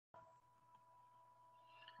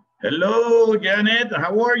Hello, Janet.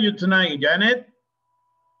 How are you tonight, Janet?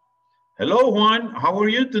 Hello, Juan. How are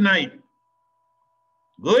you tonight?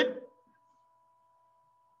 Good?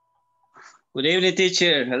 Good evening,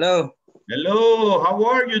 teacher. Hello. Hello, how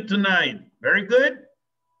are you tonight? Very good?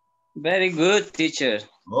 Very good, teacher.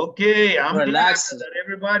 Okay, I'm glad Relax. that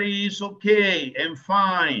everybody is okay and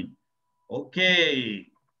fine. Okay.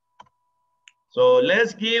 So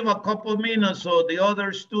let's give a couple minutes so the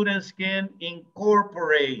other students can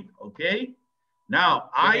incorporate, okay? Now,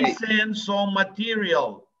 I Okay. send some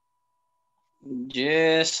material.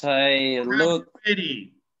 Yes, I Have look, it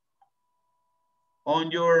ready on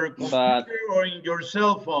your but computer or in your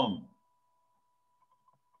cell phone.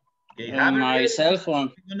 Okay, have on it my ready. cell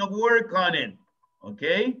phone. We're gonna work on it,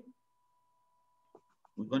 okay?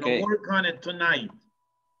 We're gonna Okay. work on it tonight,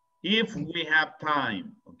 if we have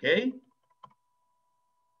time, okay?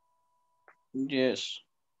 Yes.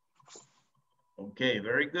 Okay,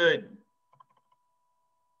 very good.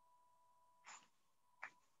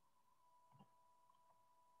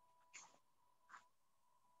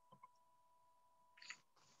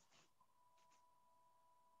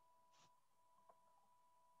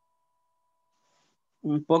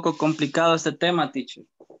 Un poco complicado este tema, teacher.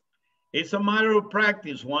 It's a matter of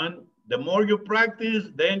practice, Juan. The more you practice,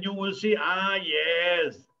 then you will see,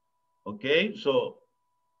 yes. Okay, so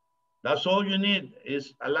that's all you need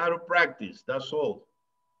is a lot of practice, that's all.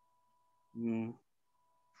 Mm.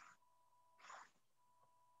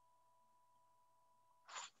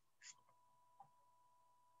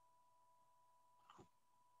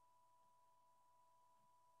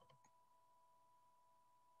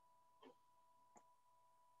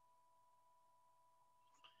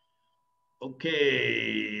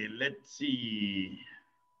 Okay, let's see.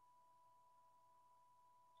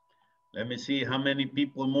 Let me see how many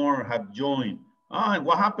people more have joined. And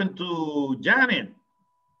what happened to Janet?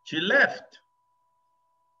 She left.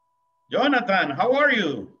 Jonathan, how are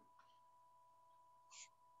you?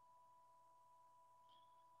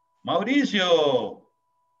 Mauricio,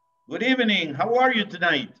 good evening. How are you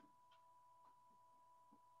tonight?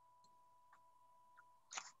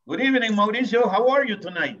 Good evening, Mauricio. How are you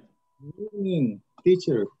tonight? Good evening,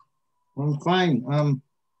 teacher. I'm fine. I'm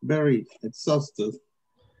very exhausted.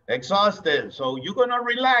 Exhausted. So you're going to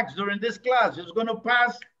relax during this class. It's going to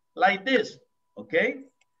pass like this, okay?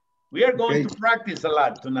 We are going to practice a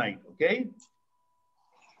lot tonight, okay?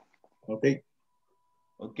 Okay.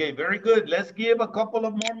 Okay, very good. Let's give a couple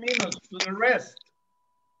of more minutes to the rest.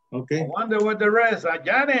 Okay. I wonder what the rest are.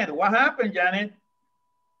 Janet, what happened, Janet?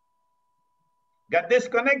 Got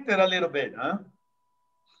disconnected a little bit, huh?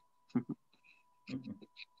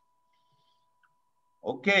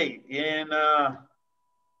 Okay, and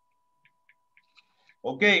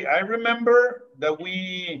okay, I remember that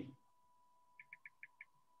we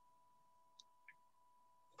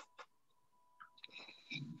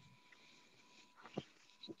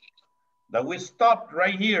stopped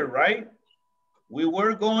right here, right? We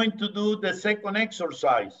were going to do the second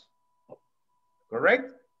exercise,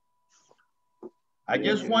 correct? I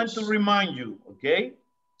just want to remind you, okay?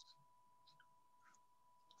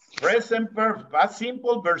 Present perfect, past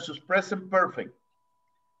simple versus present perfect.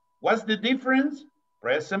 What's the difference?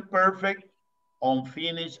 Present perfect,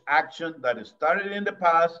 unfinished action that started in the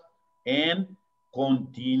past and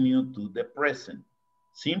continue to the present.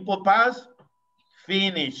 Simple past,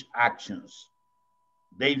 finished actions.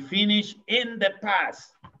 They finish in the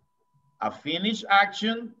past. A finished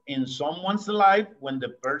action in someone's life when the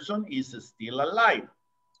person is still alive.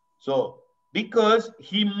 So, because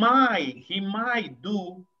he might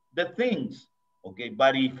do the things, okay?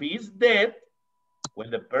 But if he's dead,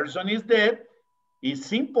 when the person is dead, it's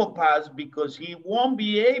simple past because he won't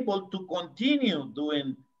be able to continue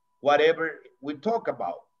doing whatever we talk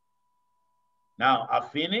about. Now, a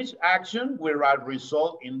finished action will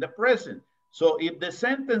result in the present. So if the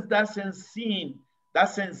sentence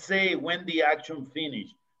doesn't say when the action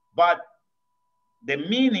finished, but the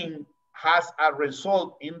meaning has a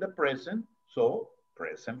result in the present, so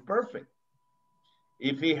present perfect.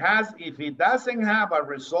 If it doesn't have a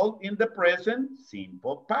result in the present,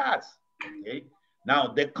 simple past, okay? Now,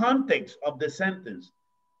 the context of the sentence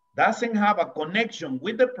doesn't have a connection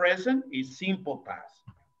with the present is simple past,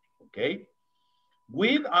 okay?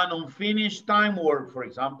 With an unfinished time word, for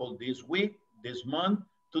example, this week, this month,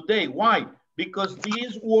 today. Why? Because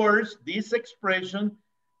these words, this expression,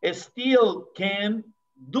 still can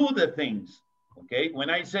do the things, okay? When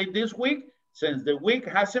I say this week, since the week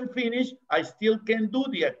hasn't finished, I still can do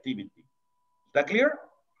the activity. Is that clear?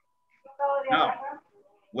 Now,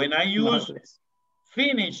 when I use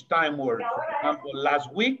finished time word, for example,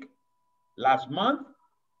 last week, last month,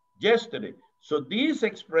 yesterday. So these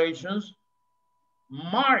expressions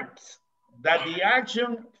marks that the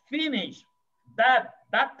action finished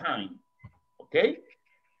that time, okay?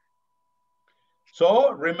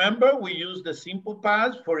 So remember, we use the simple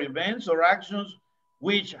past for events or actions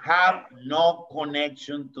which have no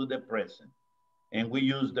connection to the present. And we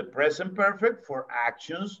use the present perfect for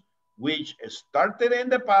actions which started in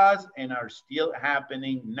the past and are still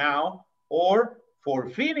happening now, or for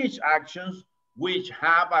finished actions which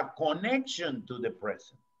have a connection to the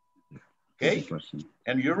present. Okay?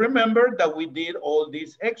 And you remember that we did all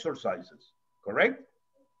these exercises, correct?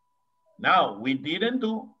 Now, we didn't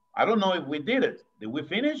do, I don't know if we did it. Did we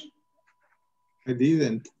finish? I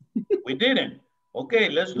didn't. We didn't. Okay,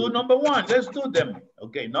 let's do number one. Let's do them.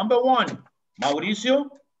 Okay, number one, Mauricio,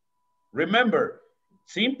 remember,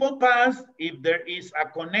 simple past if there is a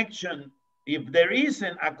connection, if there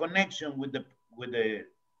isn't a connection with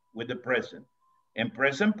the present. And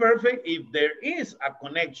present perfect if there is a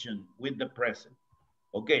connection with the present.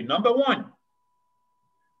 Okay, number one.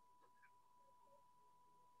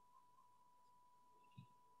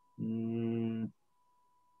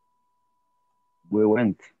 We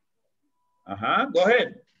went. Go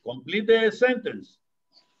ahead. Complete the sentence.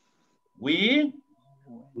 We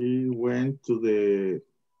went to the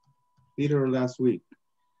theater last week.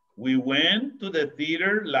 We went to the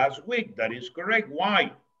theater last week. That is correct.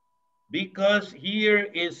 Why? Because here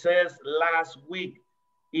it says last week.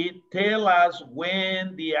 It tells us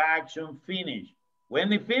when the action finished.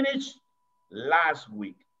 When it finished? Last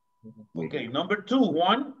week. Okay, number two,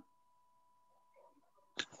 Juan.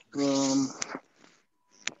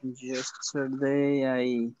 Yesterday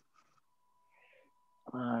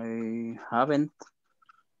I haven't.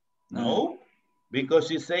 No,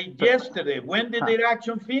 because it said yesterday. When did the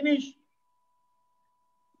action finish?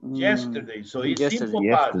 Yesterday. So it's simple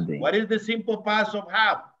past. What is the simple past of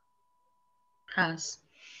have? Has.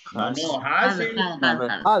 No, has is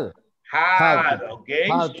Had. Okay,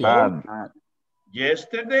 Had.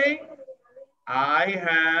 yesterday I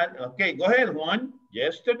had, okay, go ahead, Juan.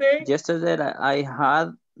 Yesterday I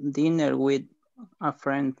had dinner with a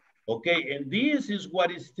friend. Okay, and this is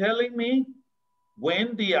what is telling me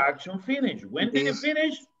when the action finished. When did it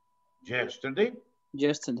finish? Yesterday.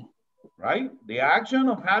 Yesterday. Right? The action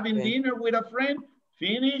of having dinner with a friend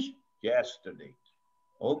finished yesterday.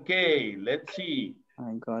 Okay, let's see.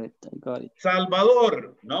 I got it.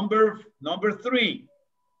 Salvador, number three.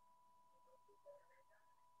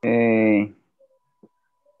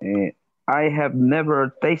 I have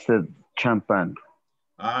never tasted champagne.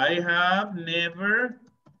 I have never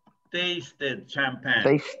tasted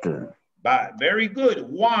champagne. But very good.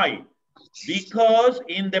 Why? Because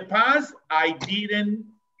in the past, I didn't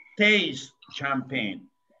taste champagne.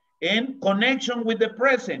 In connection with the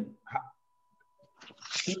present.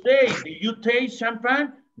 Today, did you taste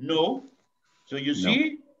champagne? No. So you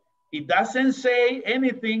see, it doesn't say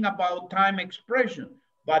anything about time expression,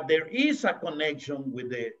 but there is a connection with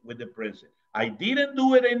the present. I didn't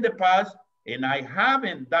do it in the past, and I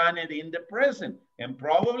haven't done it in the present. And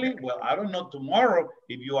probably, well, I don't know tomorrow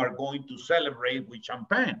if you are going to celebrate with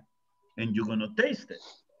champagne and you're going to taste it.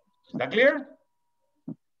 Is that clear?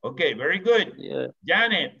 Okay, very good. Yeah.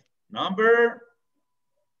 Janet, number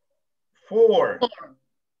four.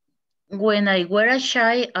 When I were a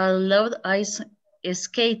child, I loved ice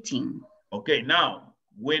skating. Okay, now,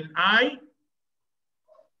 when I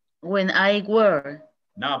were.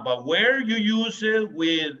 Now, but where you use it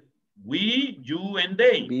with we, you, and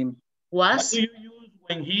they? Was. What do you use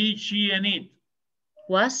when he, she, and it?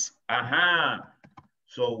 Was.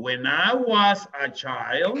 So when I was a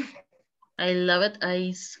child, I loved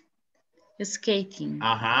ice skating.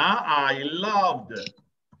 I loved it.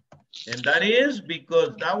 And that is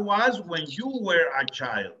because that was when you were a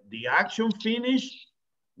child. The action finished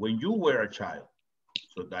when you were a child.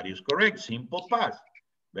 So that is correct, simple past.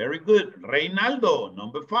 Very good. Reynaldo,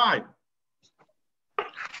 number five.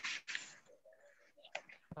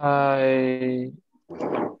 I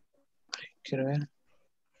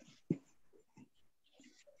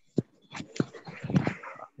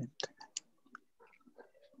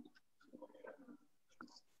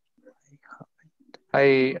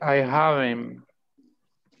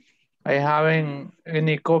haven't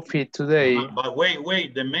any coffee today. But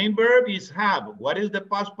wait, the main verb is have. What is the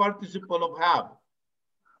past participle of have?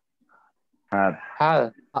 Had.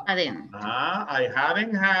 I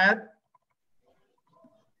haven't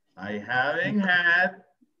had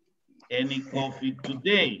any coffee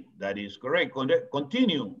today. That is correct.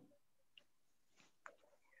 Continue.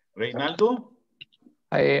 Reynaldo?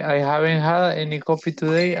 I haven't had any coffee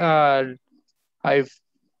today. I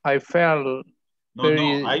felt No,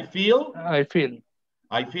 Very, no, I feel. I feel.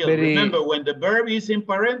 I feel. Very, Remember, when the verb is in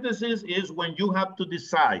parentheses is when you have to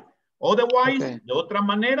decide. Otherwise, okay. de otra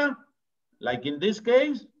manera, like in this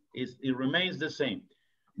case, it remains the same.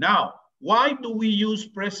 Now, why do we use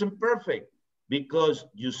present perfect? Because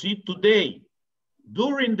you see today,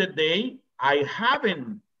 during the day, I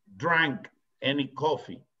haven't drank any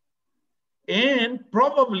coffee. And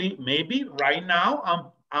probably, maybe right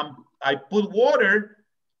now, I put water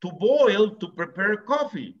to boil to prepare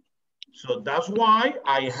coffee. So that's why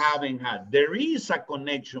I haven't had. There is a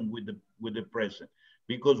connection with the present.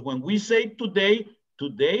 Because when we say today,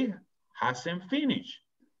 today hasn't finished.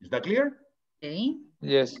 Is that clear? Okay.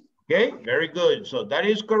 Yes. Okay, very good. So that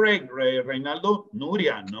is correct, Reynaldo.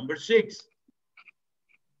 Nuria, number 6.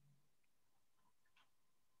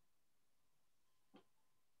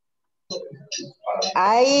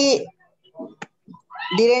 I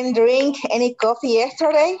didn't drink any coffee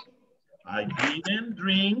yesterday. I didn't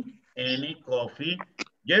drink any coffee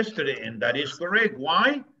yesterday, and that is correct.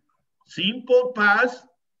 Why? Simple past,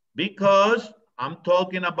 because I'm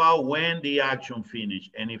talking about when the action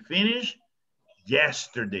finished, and it finished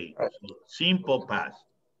yesterday. So simple past.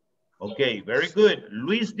 Okay, very good.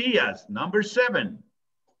 Luis Diaz, number 7.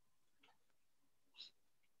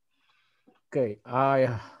 Okay,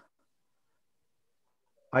 I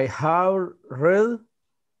have read.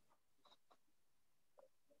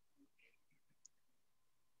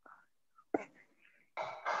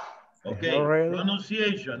 Okay,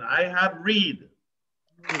 pronunciation. I have read.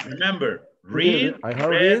 Remember, read, I have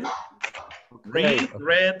read,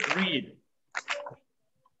 read. read.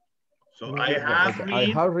 So I have read. I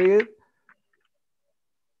have read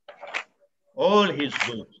all his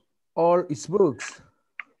books. All his books.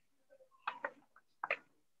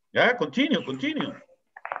 Yeah, continue.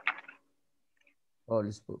 All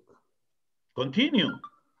his books. Continue.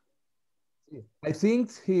 I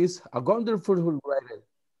think he's a wonderful writer.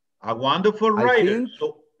 A wonderful writer.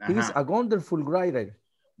 So, he's a wonderful writer.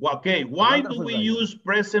 Okay, why do we use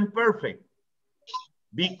present perfect?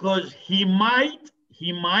 Because he might,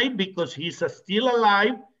 because he's still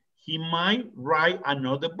alive, he might write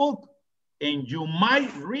another book. And you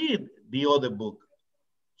might read the other book.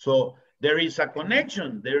 So there is a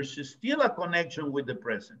connection. There's still a connection with the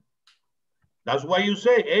present. That's why you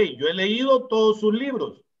say, hey, yo he leído todos sus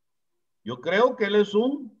libros. Yo creo que él es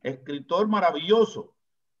un escritor maravilloso.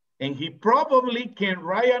 And he probably can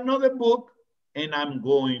write another book and I'm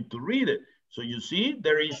going to read it. So you see,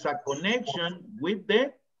 there is a connection with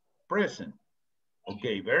the present.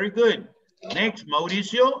 Okay, very good. Next,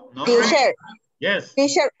 Mauricio. Teacher. Yes.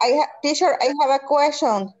 Teacher, I have a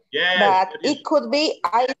question. Yes. But it could be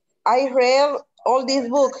I read all his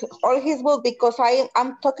books, because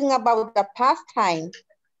I'm talking about the past time.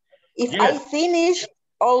 If I finish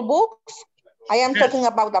all books, I am talking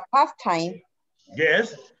about the past time.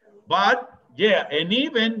 Yes, but yeah, and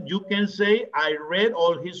even you can say I read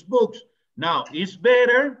all his books. Now it's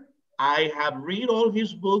better I have read all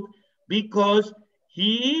his books because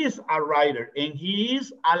he is a writer and he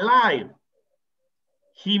is alive.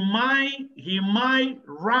 He might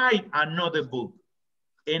write another book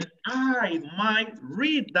and I might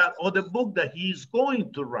read that other book that he is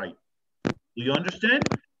going to write. Do you understand?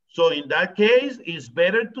 So in that case, it's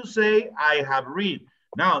better to say I have read.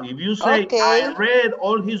 Now, if you say I read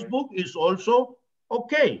all his book, it's also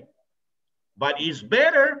okay. But it's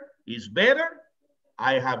better,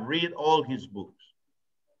 I have read all his books.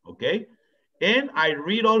 Okay? And I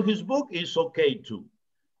read all his book is okay too.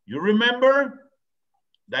 You remember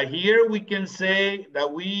that here we can say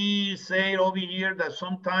that we say over here that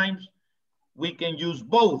sometimes we can use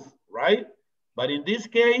both, right? But in this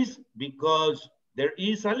case, because there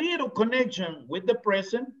is a little connection with the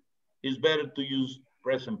present, it's better to use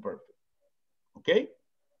present perfect. Okay?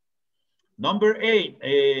 Number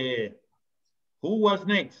 8, who was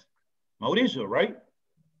next? Mauricio, right?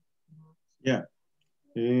 Yeah.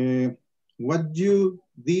 What you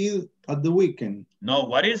did at the weekend? No,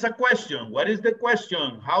 what is a question? What is the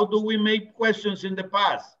question? How do we make questions in the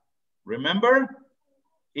past? Remember?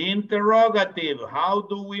 Interrogative. How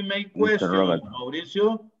do we make questions,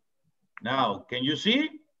 Mauricio? Now, can you see?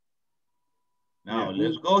 Now,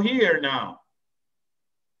 let's go here now.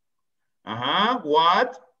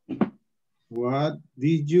 What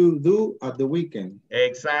did you do at the weekend?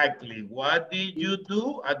 Exactly. What did you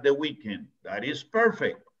do at the weekend? That is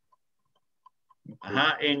perfect.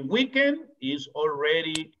 And weekend is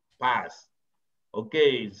already past.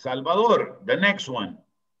 Okay, Salvador, the next one.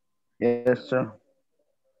 Yes, sir.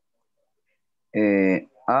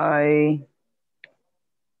 I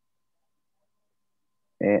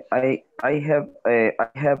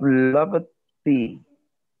have loved tea.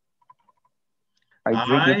 I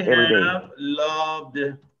drink it every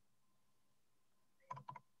day.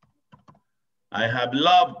 I have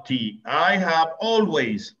loved tea. I have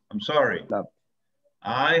always, I'm sorry. Loved.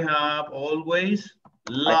 I have always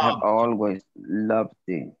loved. I have always loved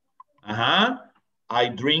tea. I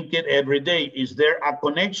drink it every day. Is there a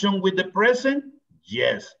connection with the present?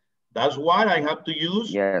 Yes. That's why I have to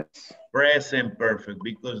use present perfect,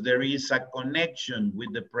 because there is a connection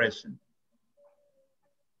with the present.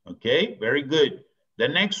 Okay, very good. The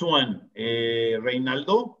next one,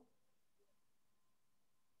 Reynaldo.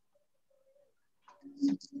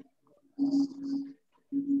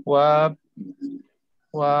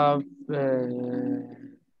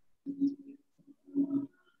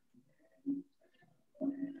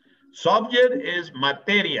 Subject is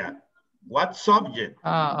materia. What subject?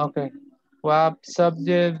 Okay. What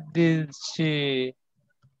subject did she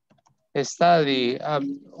study at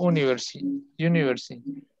university?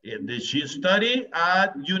 Did she study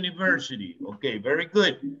at university? Okay, very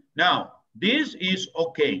good. Now, this is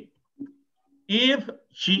okay. If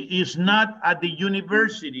she is not at the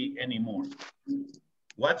university anymore,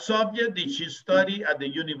 what subject did she study at the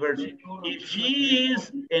university? If she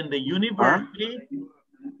is in the university,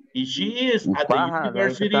 if she is at the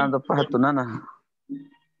university,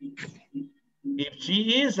 if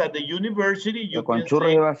she is at the university, you can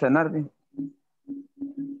say,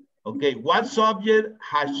 okay, what subject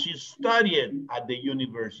has she studied at the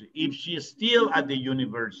university? If she is still at the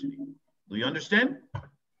university, do you understand?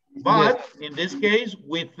 But in this case,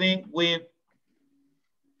 we think we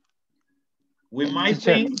might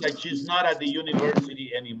think that she's not at the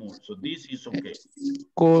university anymore. So this is okay.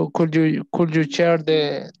 Could you share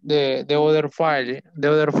the other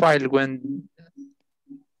file when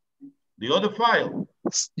the other file?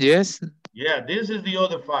 Yes. Yeah, this is the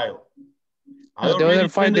other file. No, the other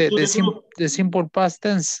file, the simple past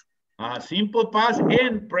tense. Simple past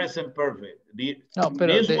and present perfect. This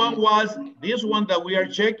one that we are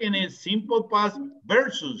checking is simple past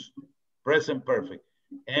versus present perfect.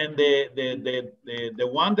 And the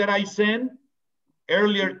one that I sent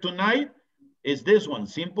earlier tonight is this one,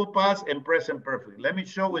 simple past and present perfect. Let me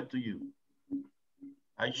show it to you.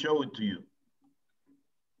 I show it to you.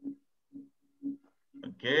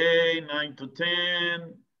 Okay, 9 to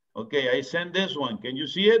 10. Okay, I sent this one. Can you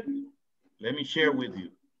see it? Let me share with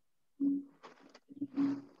you.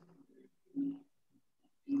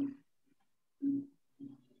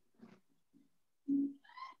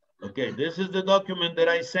 Okay, this is the document that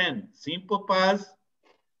I sent. Simple past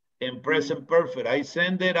and present perfect. I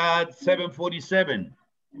sent it at 7:47.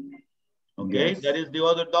 Okay, that is the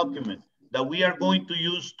other document that we are going to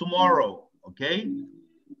use tomorrow. Okay,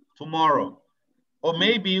 tomorrow. Or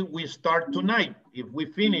maybe we start tonight if we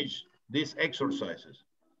finish these exercises.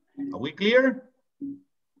 Are we clear?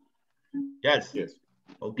 Yes. Yes.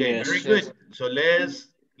 Okay, yes, very good. Yes. So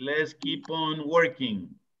let's keep on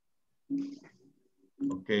working.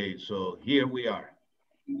 Okay, so here we are.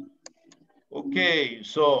 Okay,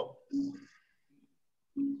 so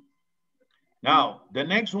now the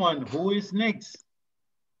next one, who is next?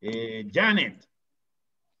 Janet.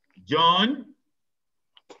 John.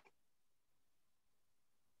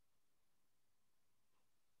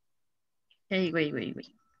 Hey, wait.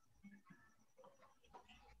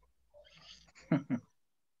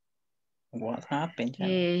 What happened?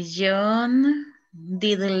 John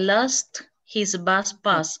did lost his bus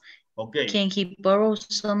pass. Okay. Can he borrow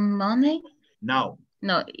some money? No.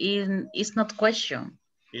 No, it's not question.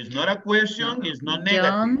 It's not a question. No. It's not negative.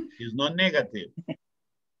 John, it's not negative.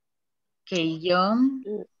 Okay, John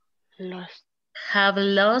have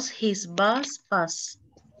lost his bus pass.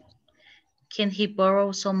 Can he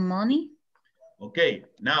borrow some money? Okay,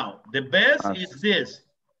 now the best is this.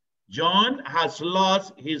 John has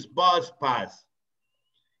lost his bus pass.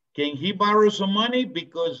 Can he borrow some money?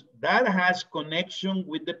 Because that has connection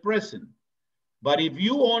with the present. But if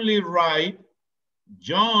you only write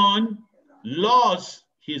John lost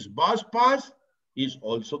his bus pass, is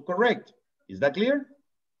also correct. Is that clear?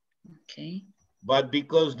 Okay. But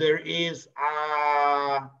because there is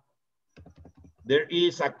a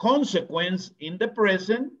consequence in the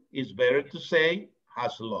present, it's better to say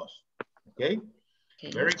has lost. Okay?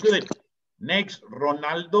 Okay. Very good. Next,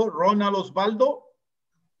 Ronald Osvaldo.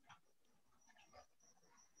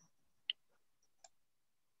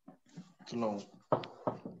 Slow.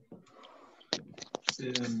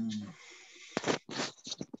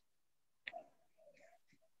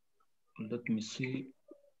 Let me see.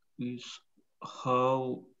 Is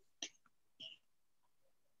how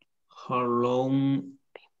long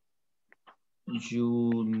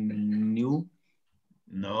you knew?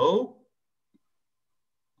 No.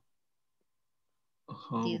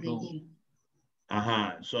 How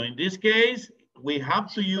long? So in this case, we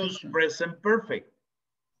have to use present perfect.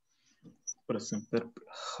 Present perfect.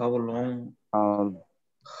 How long?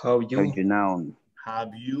 How you known?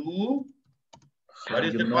 Have you? What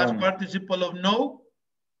is You the know. past participle of know?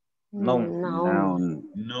 Known. Known.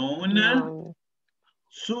 Known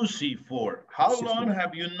Susie for. How Susie. long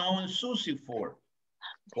have you known Susie for?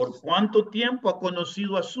 ¿Por cuánto tiempo ha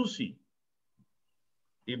conocido a Susie?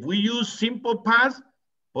 If we use simple past,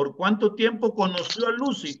 ¿por cuánto tiempo conoció a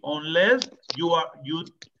Lucy? Unless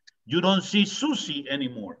you don't see Susie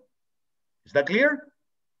anymore. Is that clear?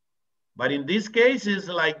 But in this case, it's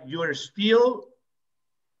like you're still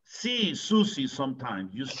see Susie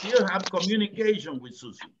sometimes. You still have communication with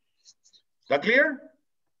Susie. Is that clear?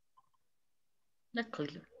 Not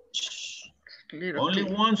clear. Clear, Only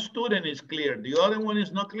clear. one student is clear. The other one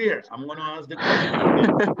is not clear. I'm going to ask the question.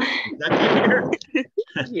 Is that clear?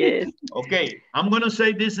 Yes. Okay, I'm going to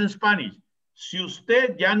say this in Spanish. Si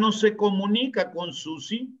usted ya no se comunica con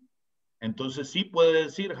Susie, entonces sí puede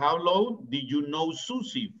decir, how long did you know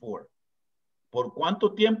Susie for? ¿Por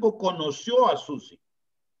cuánto tiempo conoció a Susie?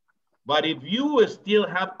 But if you still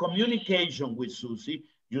have communication with Susie,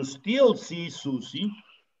 you still see Susie,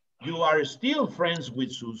 you are still friends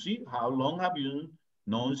with Susie, how long have you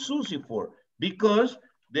known Susie for? Because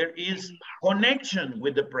there is connection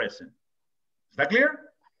with the present. Is that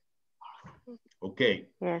clear? Okay.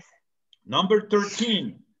 Yes. Number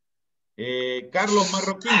 13. Carlos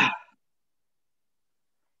Marroquín.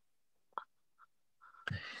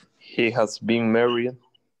 He has been married.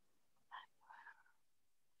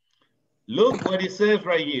 Look what it says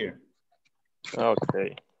right here.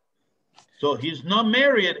 Okay. So he's not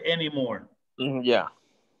married anymore. Yeah.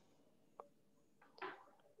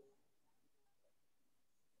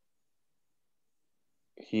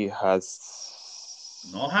 He has.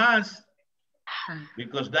 No has.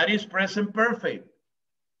 Because that is present perfect.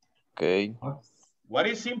 Okay. What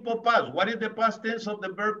is simple past? What is the past tense of the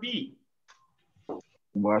verb be?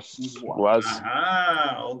 Was.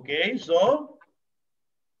 Okay, so?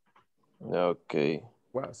 Okay.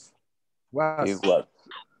 Was. He was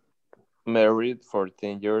married for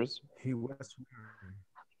 10 years. He was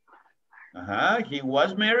married. He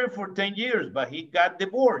was married for 10 years, but he got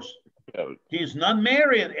divorced. Yeah. He's not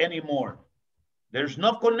married anymore. There's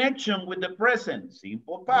no connection with the present,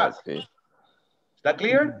 simple past. Okay. Is that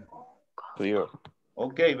clear? Clear.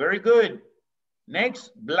 Okay, very good.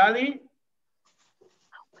 Next, Bloody.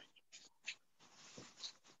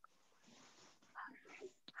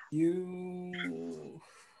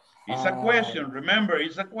 It's a question. Remember,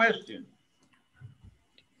 it's a question.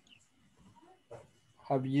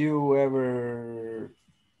 Have you ever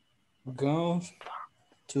gone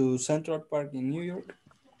to Central Park in New York?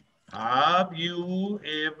 Have you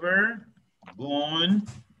ever gone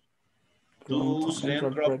to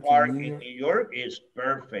Central Park in New York? Is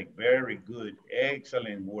perfect. Very good.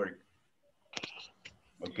 Excellent work.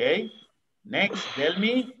 Okay. Next, tell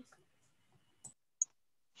me.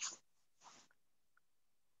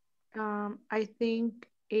 I think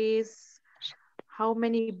is how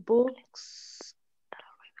many books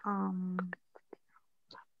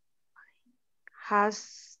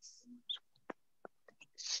has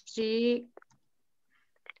she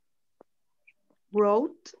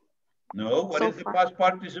wrote? No, what so is the far? past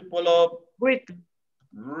participle of? Written.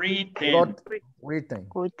 Written. Written.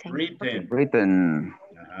 Written. Written.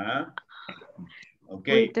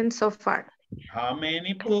 Okay. Written so far. How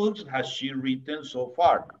many books has she written so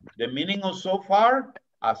far? The meaning of so far,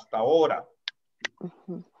 hasta ahora.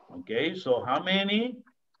 Okay, so how many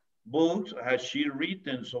books has she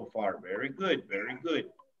written so far? Very good, very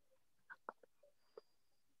good.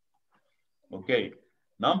 Okay,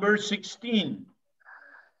 number 16.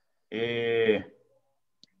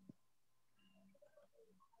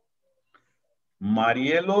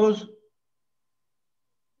 Marielos.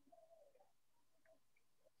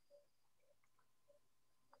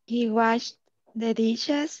 He washed the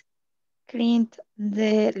dishes, cleaned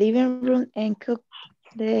the living room, and cooked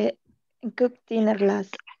dinner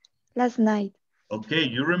last night. Okay,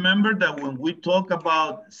 you remember that when we talk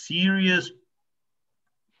about series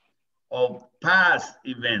of past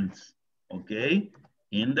events, okay,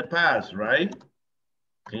 in the past, right?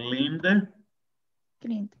 Cleaned.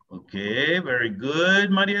 Cleaned. Okay, very good,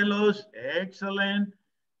 Marielos. Excellent.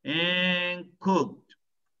 And cooked.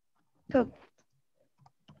 Cooked.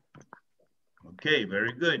 Okay,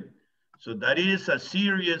 very good. So that is a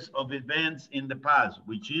series of events in the past,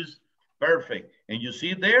 which is perfect. And you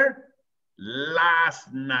see there,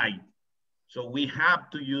 last night. So we have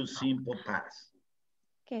to use simple past.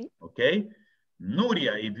 Okay. Okay.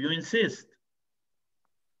 Nuria, if you insist.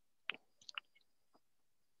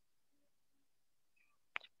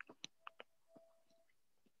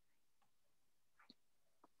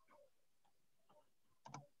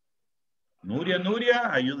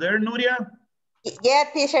 Nuria, are you there, Nuria? Yeah,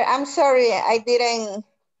 teacher, I'm sorry. I didn't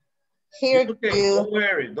hear Okay, you. don't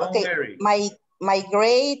worry, don't worry. My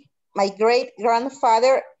great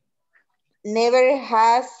grandfather never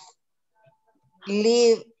has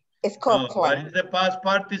lived Scotland. What is the past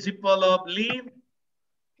participle of leave?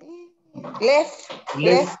 Left.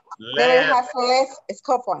 Never has left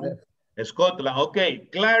Scotland. Scotland, okay.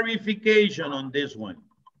 Clarification on this one.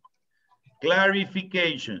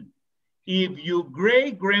 Clarification. If your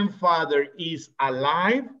great-grandfather is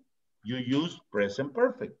alive, you use present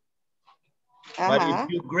perfect. But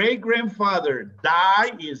if your great-grandfather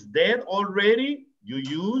is dead already, you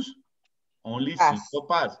use only simple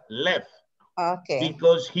past, left. Okay.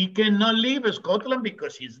 Because he cannot leave Scotland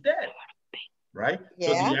because he's dead, right? Yeah.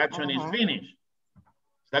 So the action is finished.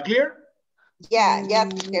 ¿Está clear? Yeah,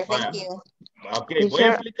 teacher, thank you. Ok, voy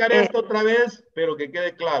a explicar esto otra vez, pero que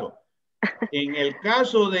quede claro. En el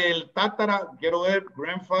caso del tatara, quiero ver,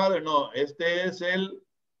 grandfather, no, este es el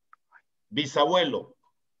bisabuelo.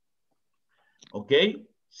 Ok,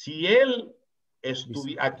 si él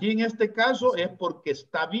estuviera aquí en este caso es porque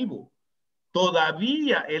está vivo.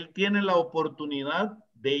 Todavía él tiene la oportunidad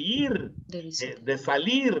de ir, de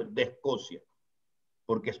salir de Escocia,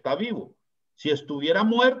 porque está vivo. Si estuviera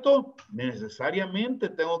muerto, necesariamente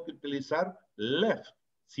tengo que utilizar left,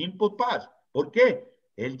 simple past. ¿Por qué?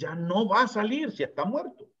 Él ya no va a salir si está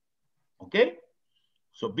muerto. ¿Ok?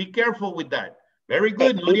 So be careful with that. Very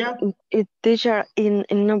good, Nuria. Teacher,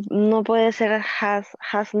 no puede ser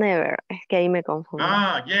has never. Es que ahí me confundo.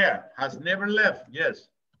 Ah, yeah. Has never left. Yes.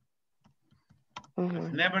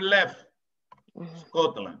 Has never left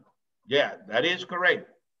Scotland. Yeah, that is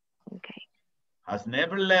correct. Okay. Has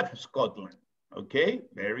never left Scotland. Okay,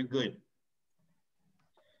 very good.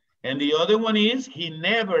 And the other one is he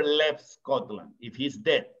never left Scotland. If he's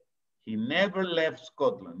dead, he never left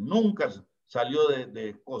Scotland. Nunca salió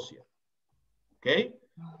de Escocia. Okay,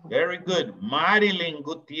 very good. Marilyn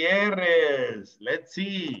Gutierrez. Let's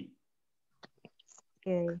see.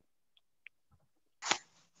 Okay.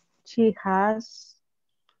 She has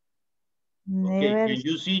never... Okay, can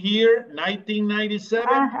you see here, 1997?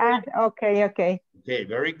 Okay. Okay,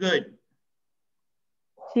 very good.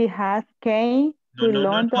 She has came to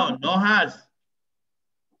London. No has.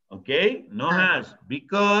 Okay, no has,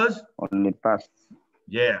 because... Only past.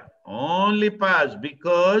 Yeah, only past,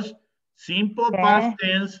 because simple past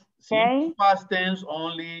tense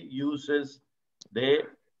only uses the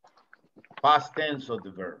past tense of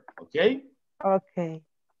the verb, okay? Okay.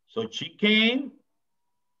 So she came.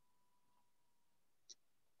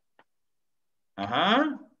 Go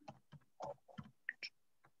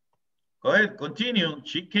ahead, continue.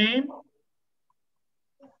 She came.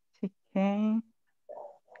 She came.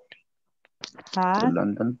 To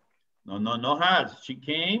London. No has. She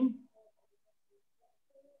came.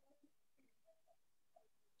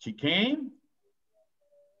 She came.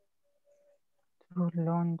 To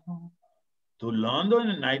London. To London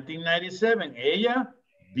in 1997. Ella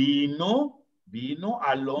vino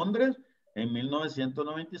a Londres en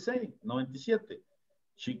 1997.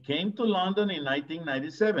 She came to London in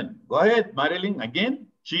 1997. Go ahead, Marilyn, again.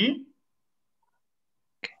 She.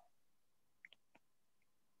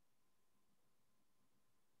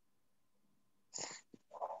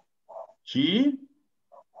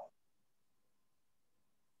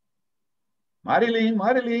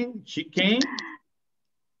 Marilyn, she came.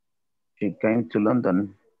 She came to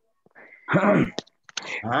London. No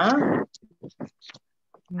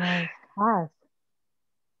has.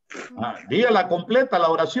 Dígala completa la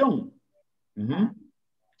oración.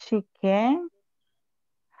 She came.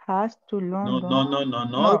 Has to London.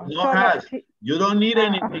 No has. You don't need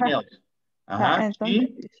anything else.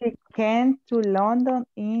 She came to London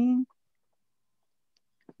in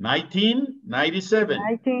 1997.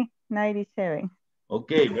 1997.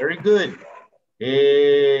 Okay, very good.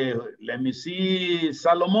 Let me see,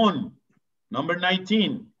 Salomon, number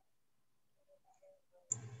 19.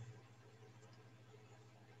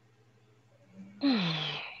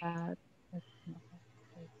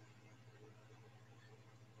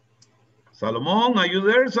 Salomon, are you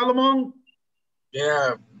there, Salomon?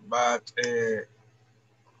 Yeah, but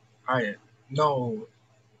no.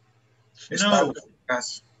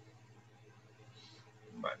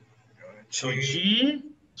 But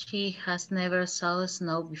she has never saw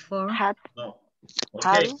snow before. No.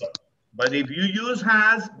 Okay, but if you use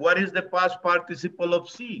has, what is the past participle of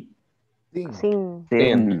see? Seen.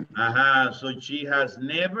 So she has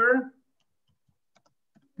never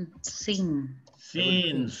seen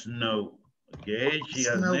snow. Okay, she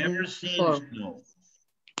has never seen snow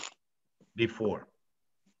before.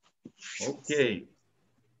 Okay.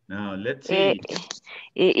 Now, let's Eh,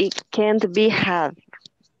 see. it can't be had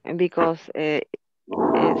because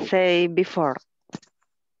say before.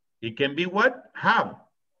 It can be what? Have.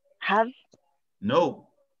 Have. No.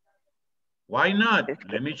 Why not?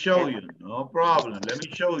 Let me show you. No problem. Let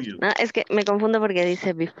me show you. No, es que me confundo porque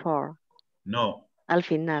dice before. No. Al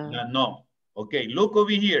final. No. Okay, look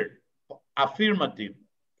over here. Affirmative.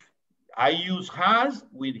 I use has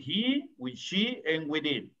with he, with she, and with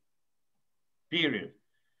it. Period.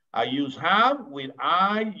 I use have with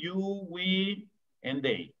I, you, we, and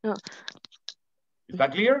they. No. Is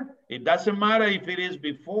that clear? It doesn't matter if it is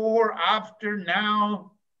before, after,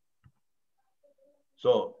 now.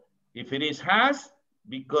 So if it is has,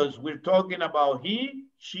 because we're talking about he,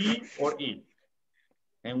 she, or it.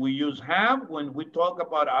 And we use have when we talk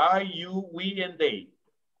about I, you, we, and they.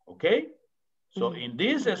 Okay? So in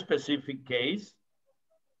this specific case,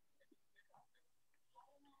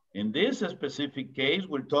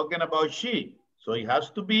 we're talking about she. So it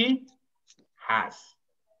has to be has.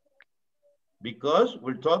 Because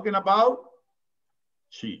we're talking about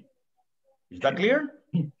she. Is that clear?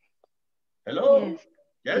 Hello?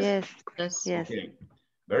 Yes? Yes. Okay.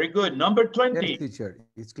 Very good. Number 20. Yes, teacher,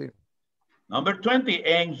 it's clear. Number 20,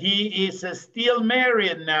 and he is still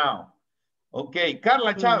married now. Okay,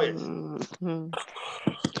 Carla Chavez.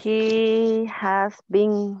 He has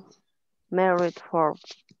been married for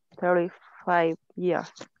 35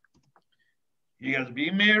 years. He has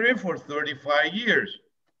been married for 35 years.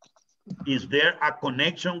 Is there a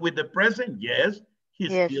connection with the present? Yes,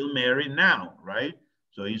 he's still married now, right?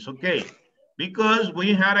 So it's okay. Because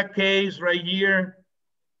we had a case right here.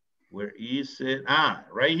 Where is it?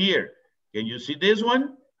 Right here. Can you see this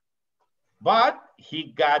one? But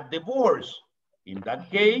he got divorced. In that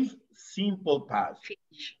case, simple past.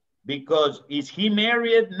 Because is he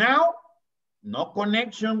married now? No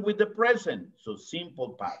connection with the present. So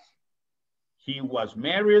simple past. He was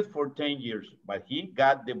married for 10 years, but he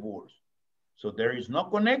got divorced. So there is no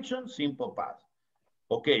connection, simple past.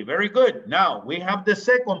 Okay, very good. Now we have the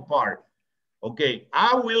second part. Okay,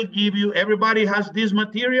 I will give you, everybody has this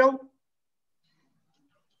material?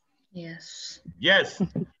 Yes. Yes.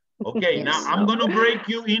 Okay, Yes. now I'm gonna break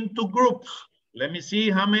you into groups. Let me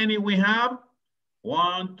see how many we have.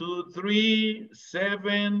 1, 2, 3,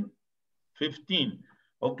 7, 15.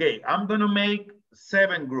 Okay, I'm gonna make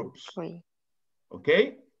 7 groups.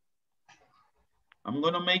 Okay? I'm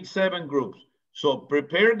gonna make 7 groups. So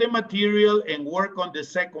prepare the material and work on the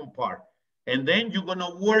second part. And then you're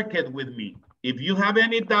gonna work it with me. If you have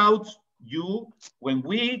any doubts, when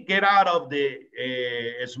we get out of the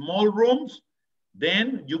small rooms,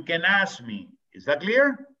 then you can ask me. Is that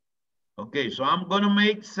clear? Okay, so I'm gonna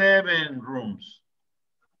make 7 rooms.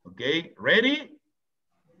 Okay, ready?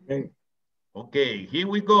 Okay, here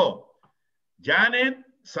we go. Janet,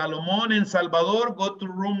 Salomon, and Salvador, go to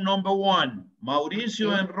room number 1.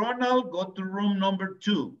 Mauricio and Ronald, go to room number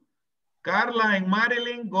 2. Carla and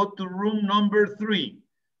Marilyn, go to room number 3.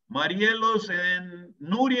 Marielos and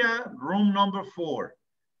Nuria, room number 4.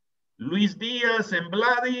 Luis Diaz and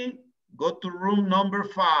Vladi, go to room number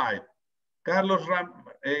 5. Carlos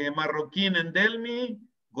Marroquín and Delmi,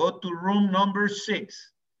 go to room number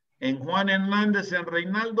 6. And Juan Hernandez and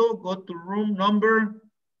Reynaldo, go to room number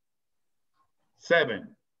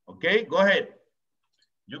 7. Okay, go ahead.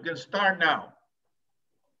 You can start now.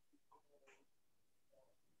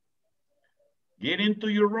 Get into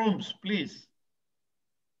your rooms, please.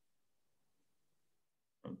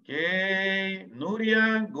 Okay,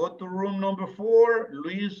 Nuria, go to room number 4.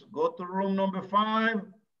 Luis, go to room number 5.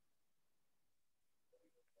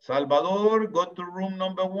 Salvador, go to room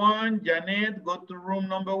number 1. Janet, go to room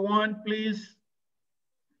number 1, please.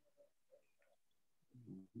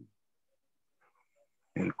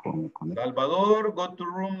 Salvador, go to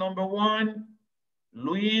room number 1.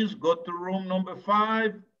 Luis, go to room number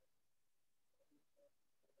 5.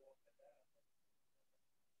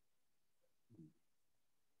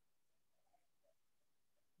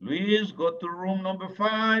 Luis, go to room number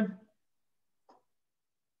 5.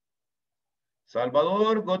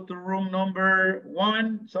 Salvador, go to room number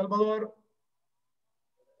 1. Salvador.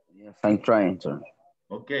 Yes, I'm trying to.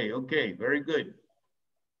 Okay, okay, very good.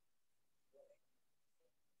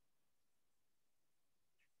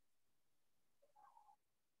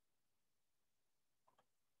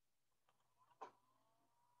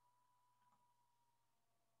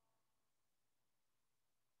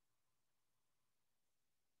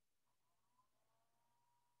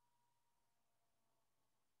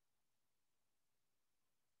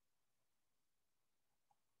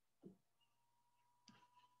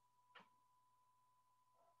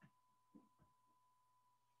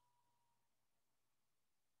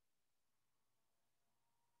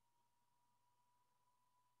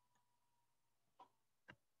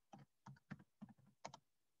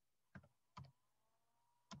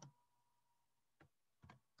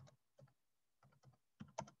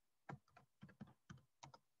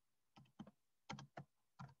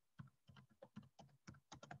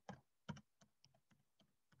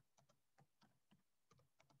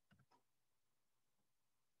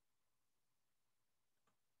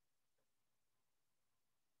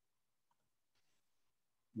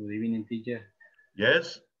 Good evening, teacher.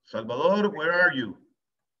 Yes, Salvador, where are you?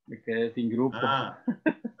 Me quedé sin grupo. Ah,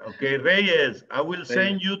 okay, Reyes, I will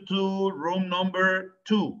send you to room number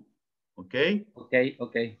 2. Okay? Okay,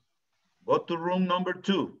 okay. Go to room number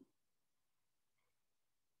 2.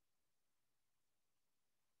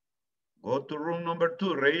 Go to room number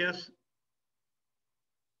 2, Reyes.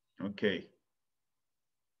 Okay.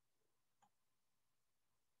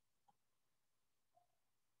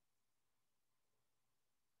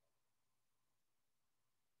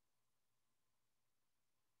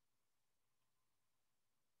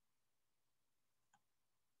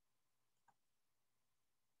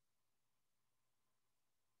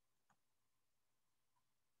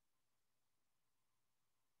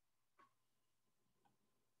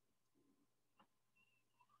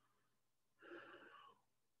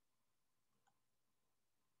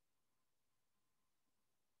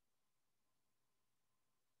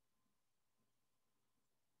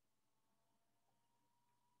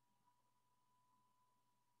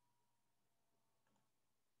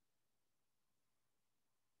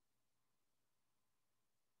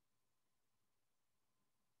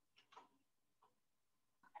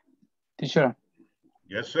 Teacher,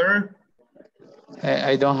 Yes, sir.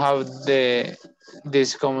 I don't have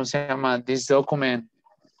this, ¿cómo se llama? This document.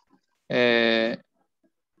 And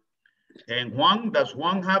Juan, does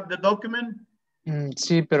Juan have the document?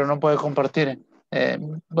 Sí, pero no puede compartir.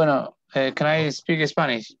 Bueno, can I speak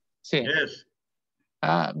Spanish? Sí. Yes.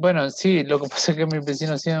 Ah, bueno, sí, lo que pasa es que mis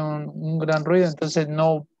vecinos hacían un gran ruido, entonces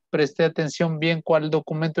no presté atención bien cuál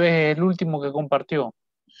documento es el último que compartió.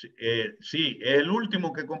 Sí, es el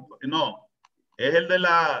último que... No, es el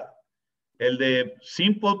de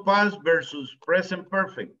simple past versus present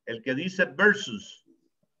perfect, el que dice versus.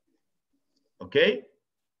 ¿Ok?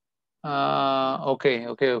 Ok.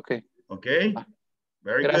 ¿Ok?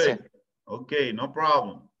 Very Gracias. good. Ok, no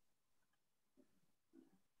problem.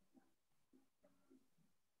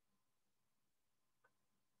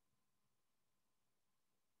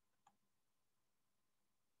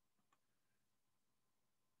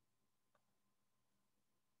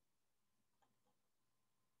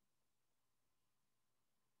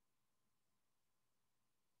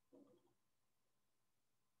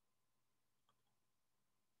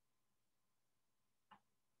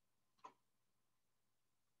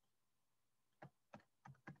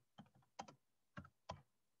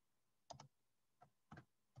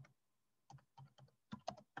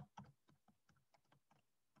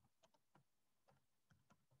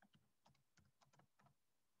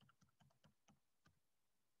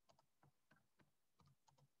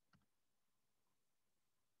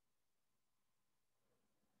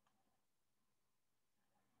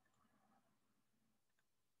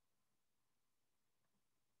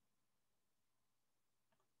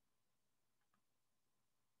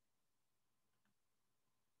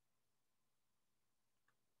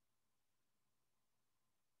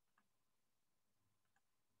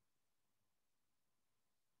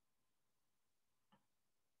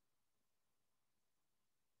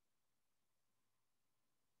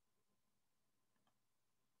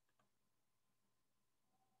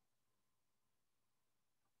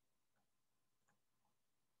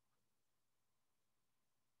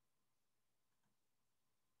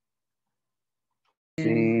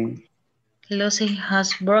 Sí. Lucy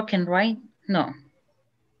has broken, right? No.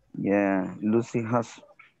 Yeah, Lucy has.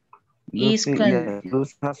 Is Lucy, yes,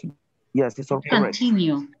 Lucy has. Yes, it's all correct.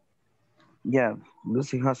 continue. Yeah,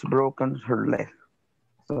 Lucy has broken her leg,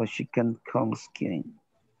 so she can come skiing.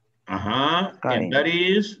 And that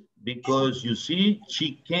is because you see,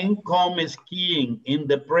 she can come skiing in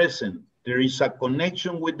the present. There is a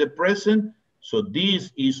connection with the present, so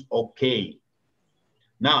this is okay.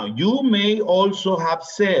 Now, you may also have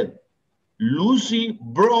said, Lucy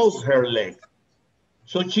broke her leg,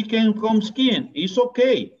 so she can come skiing. It's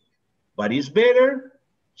okay, but it's better.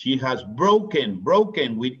 She has broken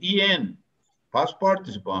with EN, past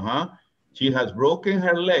participle, She has broken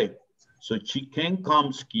her leg, so she can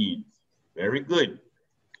come skiing. Very good.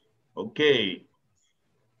 Okay.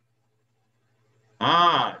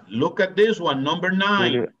 Look at this one, number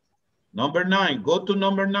 9. Number 9, go to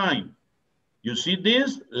number 9. You see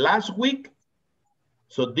this last week?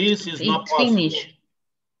 So this is not possible. Finished.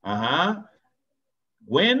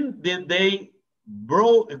 When did they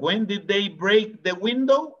break the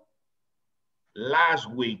window? Last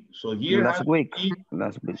week. So here last week.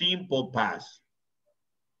 Simple past.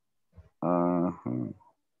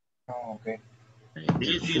 Okay.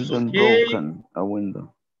 This is Shouldn't okay. broken a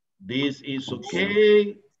window. This is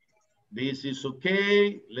okay. This is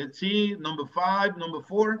okay. Let's see. Number 5, number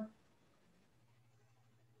 4.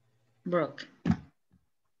 Broke.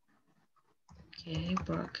 Okay,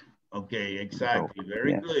 broke. Okay, exactly.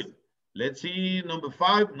 Very Yes. good. Let's see number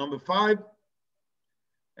five. Number five.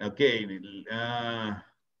 Okay.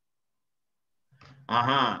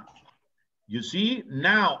 You see,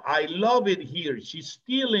 now I love it here. She's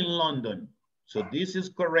still in London. So this is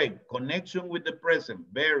correct. Connection with the present.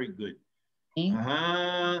 Very good.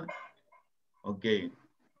 Okay.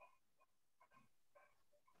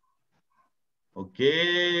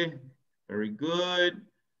 Okay. Very good.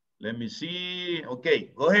 Let me see.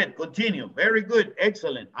 Okay, go ahead. Continue. Very good.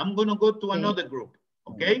 Excellent. I'm going to go to another group.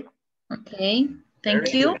 Okay? Okay.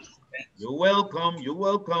 Thank you. Good. You're welcome. You're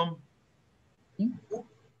welcome.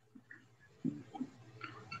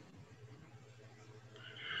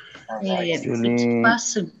 Julie, it's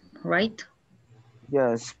past, right?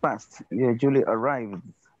 Yes, past. Yeah, Julie arrived.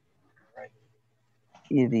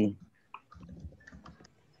 Easy.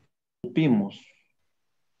 Supimos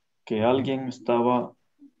que alguien estaba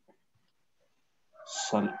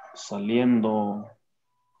saliendo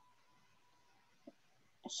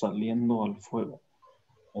al fuego.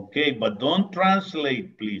 Okay, but don't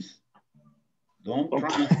translate, please. Don't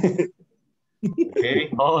translate. Okay.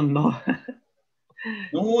 Oh, no.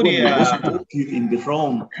 Nuria. Was walking in the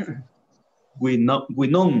room. We know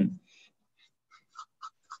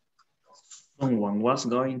someone was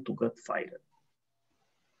going to get fired.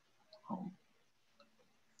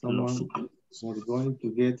 Someone was going to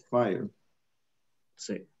get fired.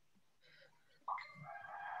 Sí.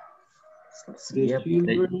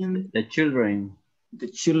 The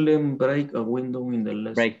children break a window in the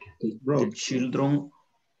last. The children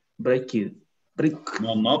break it.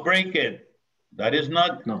 No, not break it. That is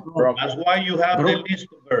not. No. That's why you have the list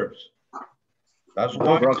of verbs. That's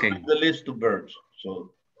why you have the list of verbs.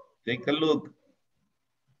 So take a look.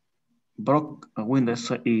 Broke a window is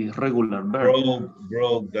a irregular verb.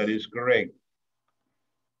 Broke, that is correct.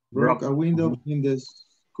 Broke a window in the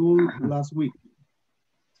school last week.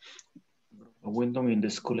 A window in the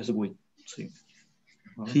school last week. Sí.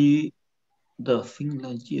 He, the thing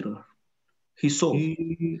last year. He saw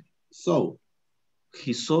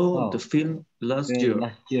the film last year.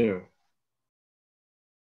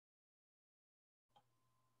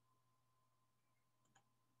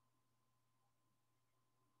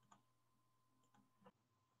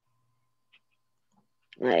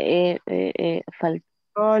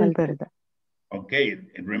 Falta. Okay,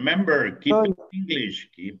 and remember, keep it in English.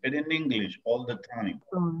 Keep it in English all the time.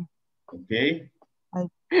 Okay? I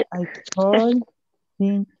told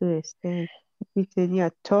him to stay. He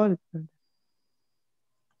sería told.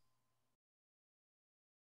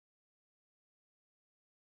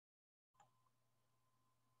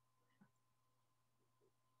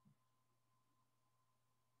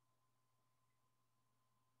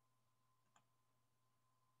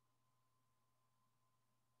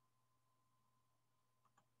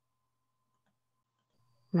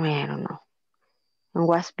 I don't know.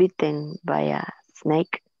 Was bitten by a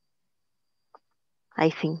snake, I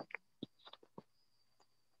think.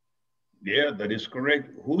 Yeah, that is correct.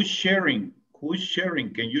 Who's sharing? Who's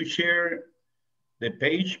sharing? Can you share the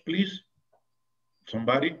page, please?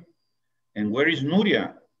 Somebody? And where is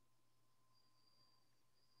Nuria?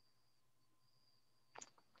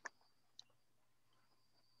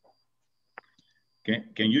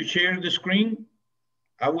 Can you share the screen?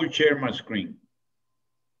 I will share my screen.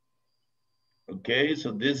 Okay,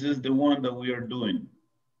 so this is the one that we are doing.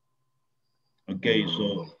 Okay,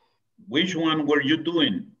 so which one were you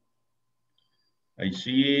doing? I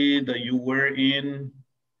see that you were in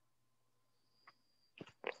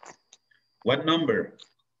what number?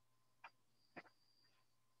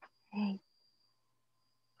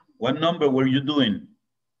 What number were you doing?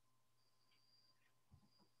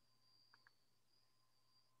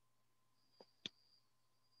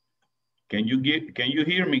 Can you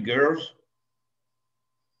hear me, girls?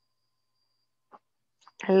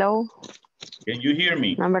 Hello? Can you hear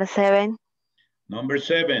me? Number 7. Number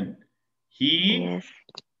 7. He? Yes.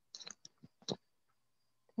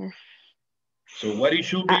 Yes. So what it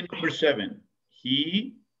should be number 7?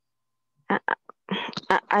 He? I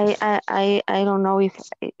don't know if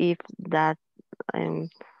that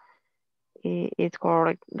it's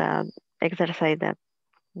correct, that exercise that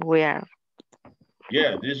we are.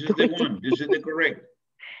 Yeah, this is the one. This is the correct.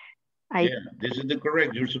 Yeah, this is the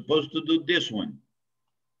correct. You're supposed to do this one.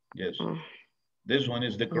 Yes. This one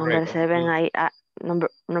is the correct.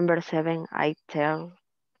 Number 7, I tell.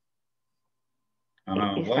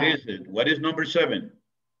 What is it? What is number 7?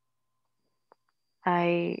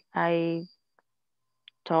 I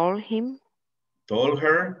told him. Told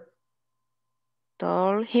her?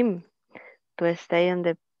 Told him to stay on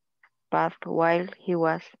the path while he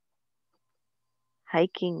was.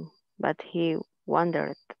 hiking, but he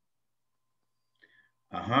wandered.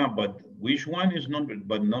 But which one is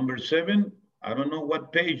number 7? I don't know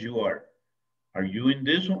what page you are. Are you in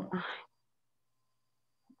this one?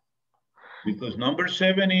 Because number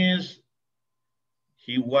 7 is,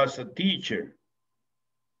 he was a teacher.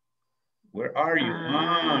 Where are you? You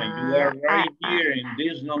are right here in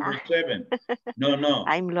this number 7. No.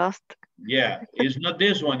 I'm lost. Yeah, it's not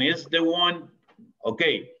this one. It's the one.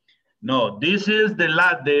 Okay. No, this is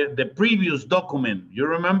the previous document. You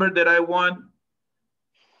remember that I want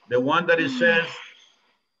the one that it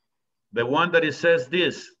says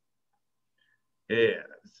this.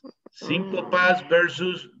 Simple past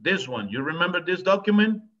versus this one. You remember this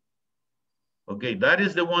document? Okay, that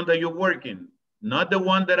is the one that you're working, not the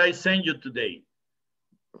one that I sent you today.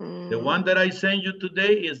 The one that I sent you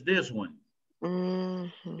today is this one.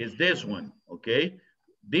 Is this one, okay?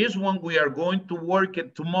 This one we are going to work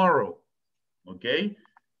it tomorrow, okay?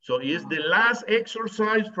 So it's the last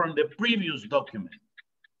exercise from the previous document,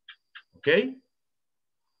 okay?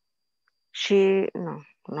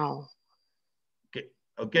 No.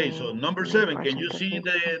 Okay, so number 7, can you see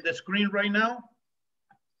the screen right now?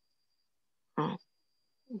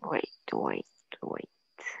 Wait.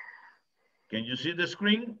 Can you see the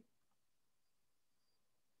screen?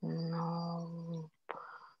 No.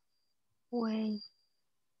 Wait.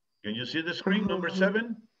 Can you see the screen, number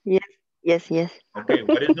 7? Yes. Okay,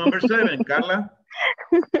 what is number 7, Carla?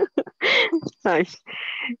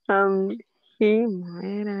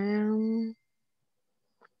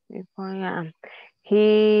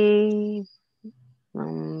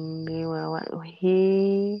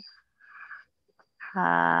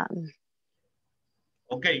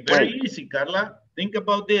 Okay, very easy, Carla. Think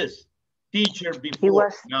about this. Teacher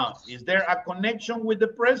before. Now, is there a connection with the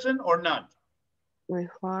present or not?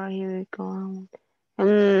 Before he became,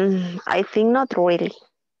 I think not really.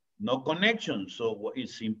 No connection, so what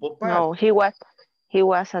is simple past? No, he was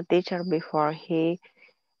a teacher before he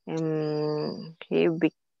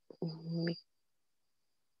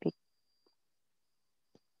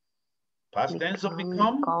past tense of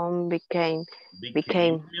became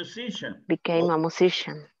musician. Became a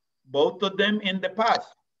musician. Both of them in the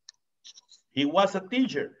past. He was a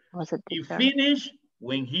teacher. He finished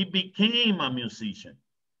when he became a musician.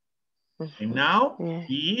 And now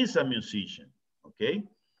he is a musician. Okay,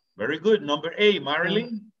 very good. Number 8,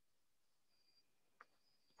 Marilyn.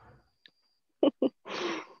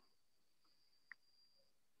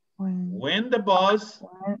 When the boss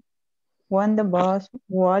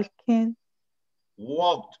walked. In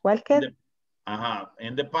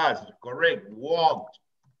the past, correct. Walked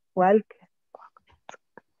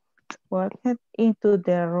into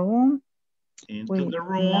the room.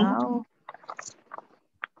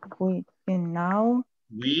 Now,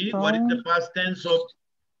 what is the past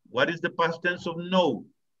tense of no?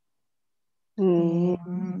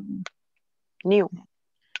 New.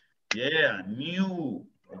 Yeah, new.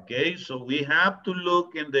 Okay, so we have to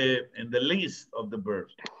look in the list of the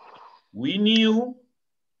verbs. We knew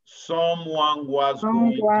someone was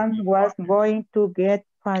going to get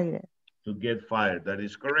fired. To get fired, that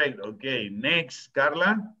is correct. Okay, next,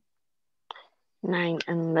 Carla. 9,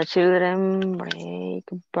 and the children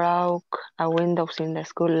broke a window in the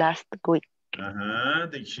school last week.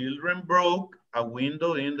 The children broke a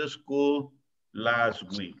window in the school last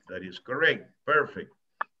week. That is correct. Perfect.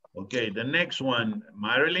 Okay, the next one,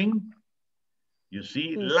 Marilyn. You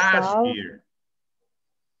see, last year.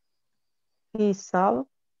 He saw.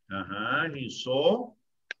 He saw.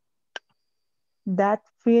 That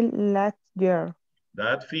film last year.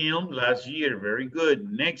 That film last year. Very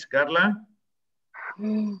good. Next, Carla.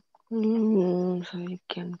 So you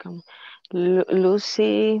can come.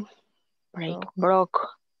 Lucy broke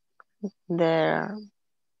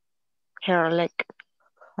her leg.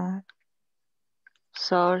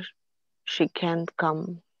 So she can't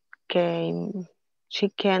come skiing.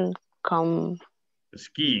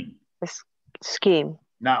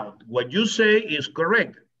 Now, what you say is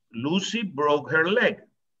correct. Lucy broke her leg,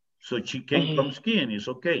 so she can't come skiing. It's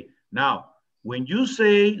okay. Now, when you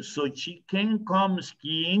say, so she can come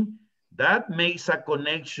skiing, that makes a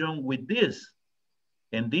connection with this.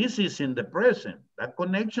 And this is in the present. That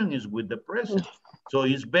connection is with the present. So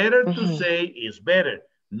it's better to say it's better.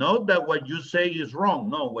 Not that what you say is wrong.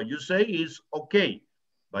 No, what you say is okay.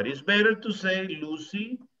 But it's better to say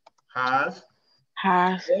Lucy has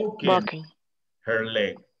broken her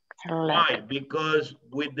leg. Why? Because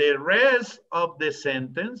with the rest of the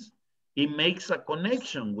sentence, it makes a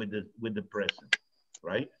connection with the present,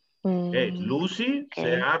 right? Lucy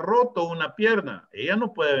se ha roto una pierna. Ella no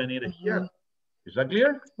puede venir a esquiar. Is that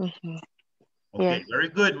clear? Okay, Yes. very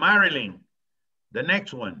good, Marilyn. The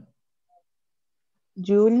next one.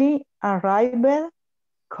 Julie arrived,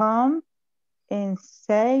 come and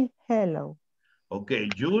say hello. Okay,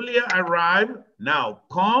 Julia arrived. Now,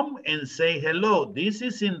 come and say hello. This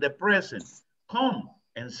is in the present. Come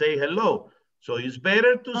and say hello. So it's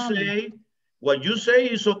better to say, what you say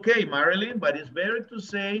is okay, Marilyn, but it's better to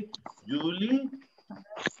say, Julie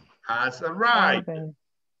has arrived.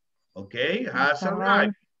 Okay, has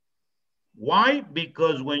arrived. Why?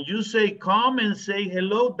 Because when you say come and say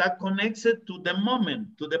hello, that connects it to the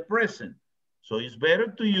moment, to the present. So it's better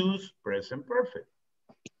to use present perfect.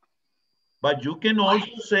 But you can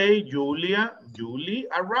also say Julie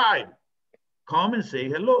arrived. Come and say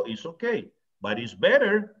hello, it's okay. But it's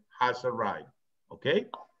better has arrived, okay?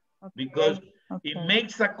 Because it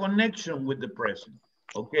makes a connection with the present.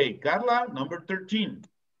 Okay, Carla, number 13.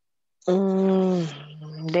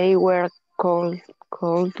 They were cold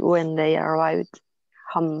when they arrived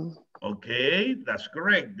home. Okay, that's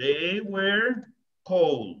correct. They were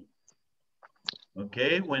cold.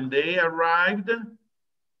 Okay, when they arrived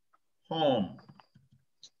home.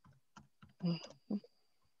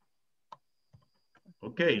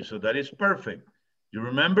 Okay, so that is perfect. You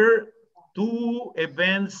remember 2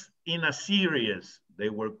 events in a series. They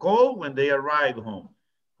were cold when they arrived home.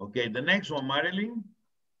 Okay, the next one, Marilyn.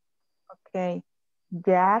 Okay,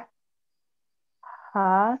 Jack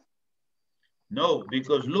has. No,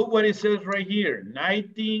 because look what it says right here,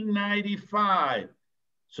 1995.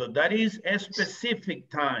 So that is a specific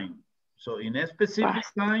time. So in a specific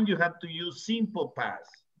time, you have to use simple past.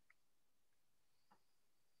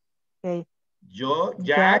 Okay.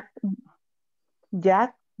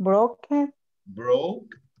 Jack broke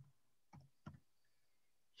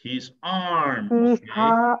his arm.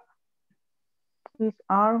 His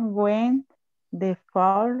arm when the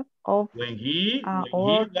fall of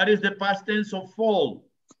what is the past tense of fall?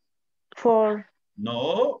 Fall.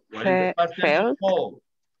 No, what is the past tense of fall?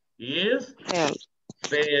 Is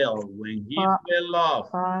fell. When he fell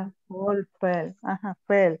off. Fell.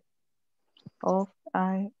 Fell off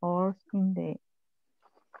or in the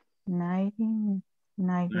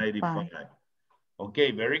 1995.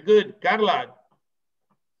 Okay, very good. Carla.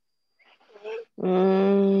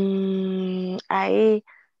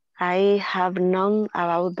 I have known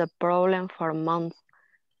about the problem for months.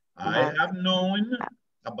 I have known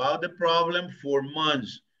about the problem for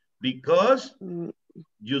months because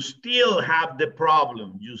you still have the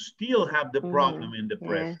problem. You still have the problem in the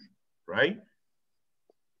present, right?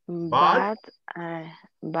 But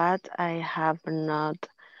I have not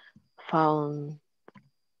found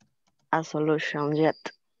a solution yet.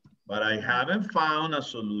 But I haven't found a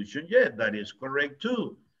solution yet. That is correct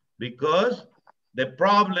too, because the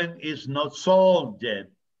problem is not solved yet.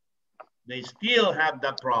 They still have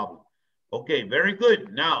that problem. Okay, very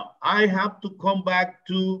good. Now I have to come back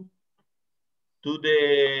to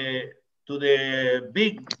the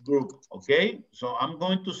big group. Okay, so I'm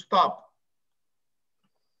going to stop.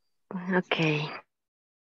 Okay.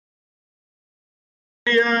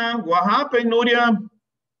 Nuria, what happened, Nuria?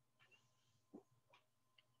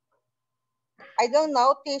 I don't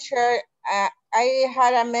know, teacher. I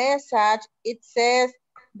had a message. It says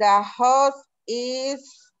the host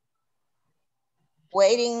is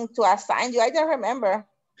waiting to assign you. I don't remember.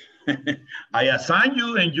 I assigned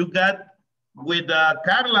you and you got with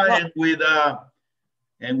Carla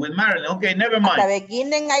and with Marilyn. Okay, never mind. At the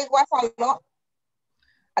beginning, I was alone.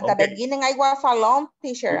 At the beginning, I was alone,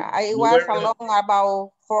 teacher. I was alone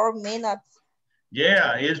about 4 minutes.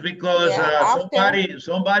 Yeah, it's because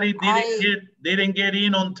somebody didn't get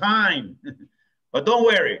in on time. But don't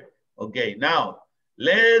worry. Okay, now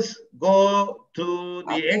let's go to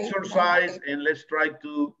the exercise and let's try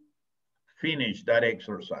to finish that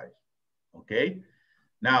exercise. Okay,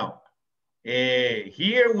 now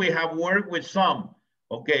here we have worked with some.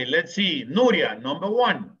 Okay, let's see. Nuria, number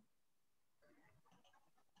 1.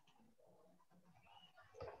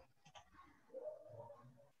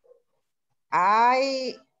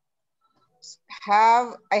 I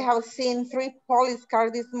have seen 3 police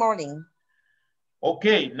cars this morning.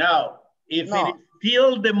 Okay, now if it is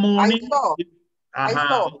still the morning, I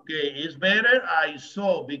saw. Okay, it's better I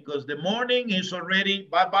saw because the morning is already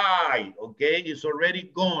bye-bye. Okay, it's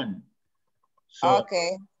already gone. So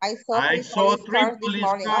okay, I saw 3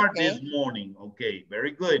 police cars this morning. Okay,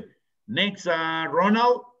 very good. Next,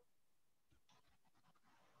 Ronald.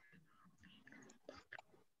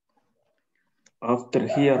 After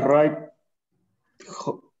he arrived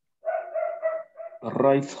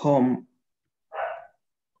home,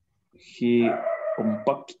 he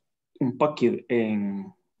unpacked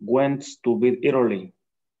and went to bed early.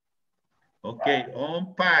 Okay,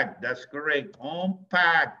 unpacked, that's correct.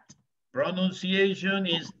 Unpacked. Pronunciation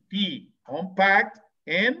is T. Unpacked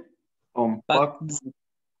and? Unpacked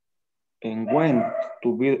and went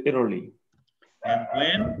to bed early. And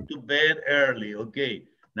went to bed early. Okay.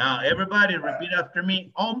 Now, everybody repeat after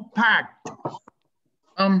me. Unpacked.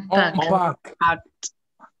 Unpacked. Unpacked.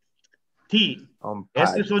 T.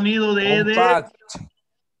 Unpacked. Este sonido de Unpacked.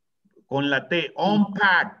 con la T.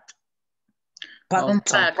 Unpacked.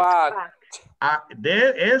 Unpacked.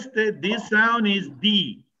 This sound is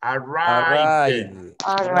D. Arrived.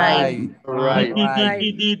 Arrived. Arrived.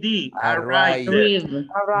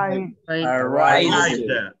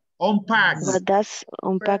 Unpacked. What does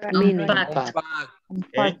unpack mean? Unpacked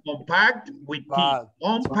with T.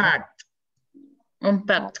 Unpacked.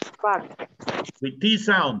 Unpacked. With T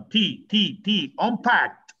sound. T.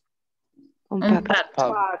 Unpacked. Unpacked.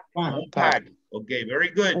 Okay, very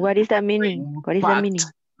good. What is the meaning? What is the meaning?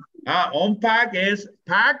 Unpack es,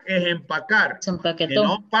 pack es empacar. En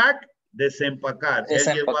unpack, desempacar.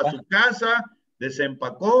 Él llegó a su casa,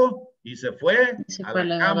 desempacó y se fue a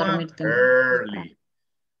la cama early.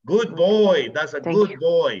 Good boy. That's a good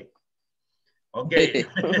boy. Okay.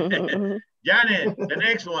 Janet, the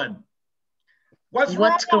next one. What's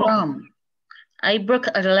wrong? I broke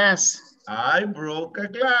a glass. I broke a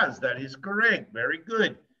glass. That is correct. Very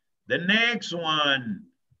good. The next one.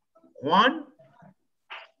 Juan?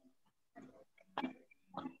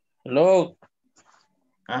 Hello.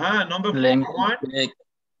 Number 4, Juan.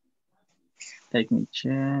 Let me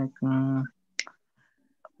check.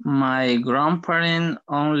 My grandparents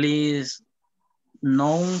only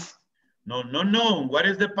know. No. What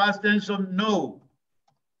is the past tense of no?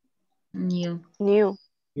 New.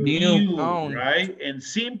 Right? And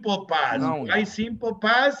simple past. Why simple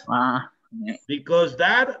past? Because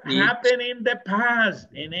that happened in the past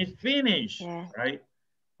and it finished, right?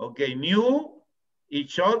 Okay, knew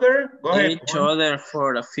each other. Go ahead. Each other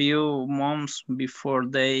for a few months before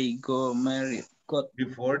they got married.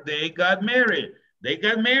 Before they got married. They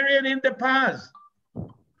got married in the past.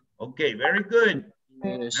 Okay, very good.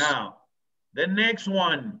 Yes. Now, the next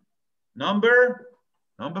one. Number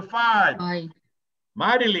 5.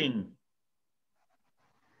 Marilyn.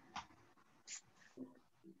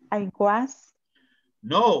 I was.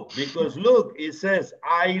 No, because look, it says,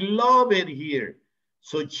 I love it here.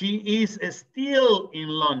 So she is still in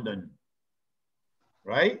London,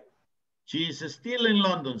 right? She is still in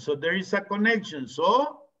London. So there is a connection.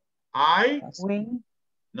 So I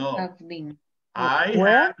have been.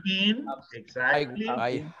 Exactly.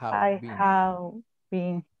 I have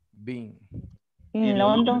been in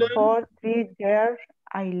London for 3 years.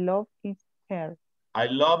 I love it here. I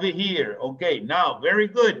love it here. Okay, now, very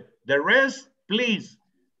good. The rest, please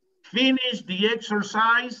finish the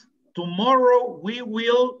exercise. Tomorrow we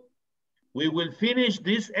will finish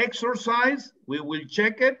this exercise. We will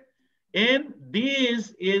check it. And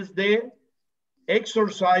this is the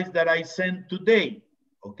exercise that I sent today.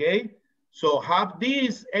 Okay, so have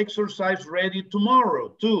this exercise ready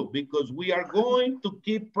tomorrow too, because we are going to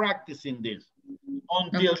keep practicing this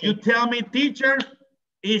until you tell me, teacher,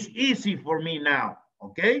 it's easy for me now.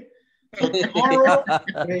 Okay, so tomorrow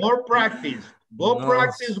more practice. Go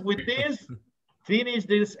practice with this, finish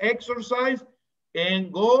this exercise,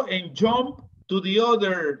 and go and jump to the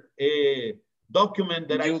other document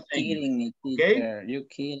that I sent you. Okay? You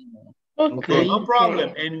kidding me. Okay, no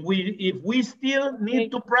problem. And if we still need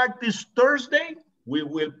to practice Thursday, we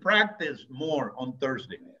will practice more on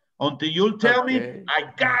Thursday. Until you'll tell me, I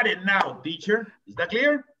got it now, teacher. Is that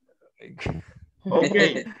clear?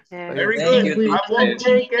 Okay, very good. I won't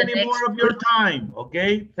take any more of your time,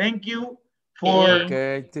 okay? Thank you for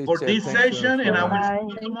this session, and I will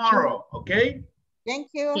see you tomorrow, okay? Thank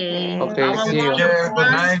you. Okay, see you. Good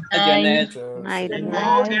night.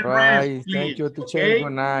 Right. Thank you, teacher. Okay?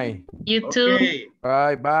 Good night. You too. Okay.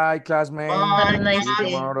 Bye, classmates. Bye. Nice See you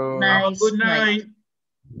day. tomorrow. Nice Good night.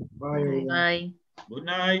 Bye. Good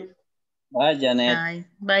night. Bye, Janet.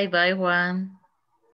 Bye, Juan.